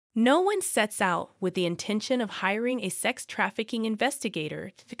No one sets out with the intention of hiring a sex trafficking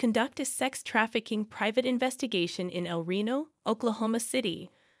investigator to conduct a sex trafficking private investigation in El Reno, Oklahoma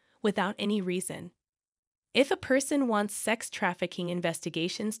City, without any reason. If a person wants sex trafficking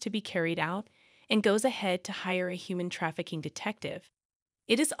investigations to be carried out and goes ahead to hire a human trafficking detective,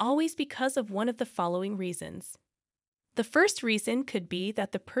 it is always because of one of the following reasons. The first reason could be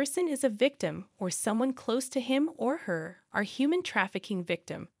that the person is a victim or someone close to him or her are human trafficking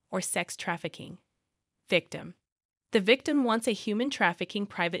victim or sex trafficking victim. The victim wants a human trafficking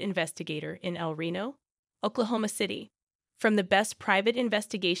private investigator in El Reno, Oklahoma City, from the best private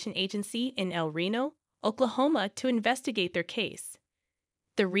investigation agency in El Reno, Oklahoma, to investigate their case.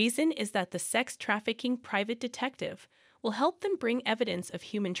 The reason is that the sex trafficking private detective will help them bring evidence of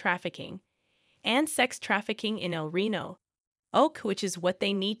human trafficking and sex trafficking in El Reno, which is what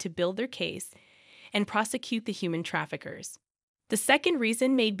they need to build their case and prosecute the human traffickers. The second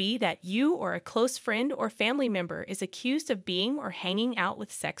reason may be that you or a close friend or family member is accused of being or hanging out with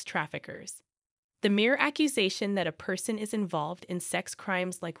sex traffickers. The mere accusation that a person is involved in sex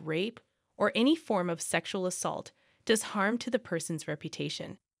crimes like rape or any form of sexual assault does harm to the person's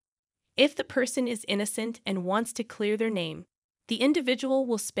reputation. If the person is innocent and wants to clear their name, the individual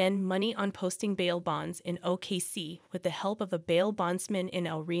will spend money on posting bail bonds in OKC with the help of a bail bondsman in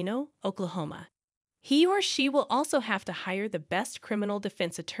El Reno, Oklahoma. He or she will also have to hire the best criminal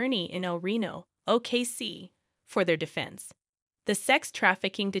defense attorney in El Reno, OKC, for their defense. The sex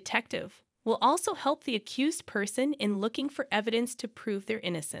trafficking detective will also help the accused person in looking for evidence to prove their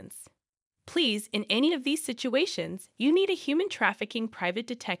innocence. Please, in any of these situations, you need a human trafficking private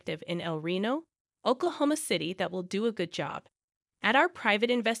detective in El Reno, Oklahoma City that will do a good job. At our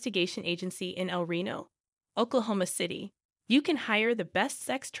private investigation agency in El Reno, Oklahoma City, you can hire the best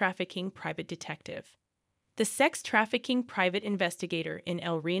sex trafficking private detective. The sex trafficking private investigator in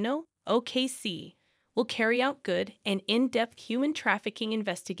El Reno, OKC, will carry out good and in-depth human trafficking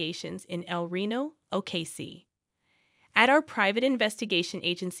investigations in El Reno, OKC. At our private investigation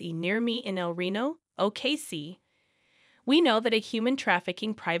agency near me in El Reno, OKC, we know that a human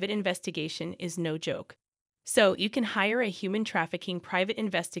trafficking private investigation is no joke. So you can hire a human trafficking private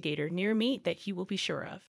investigator near me that you will be sure of.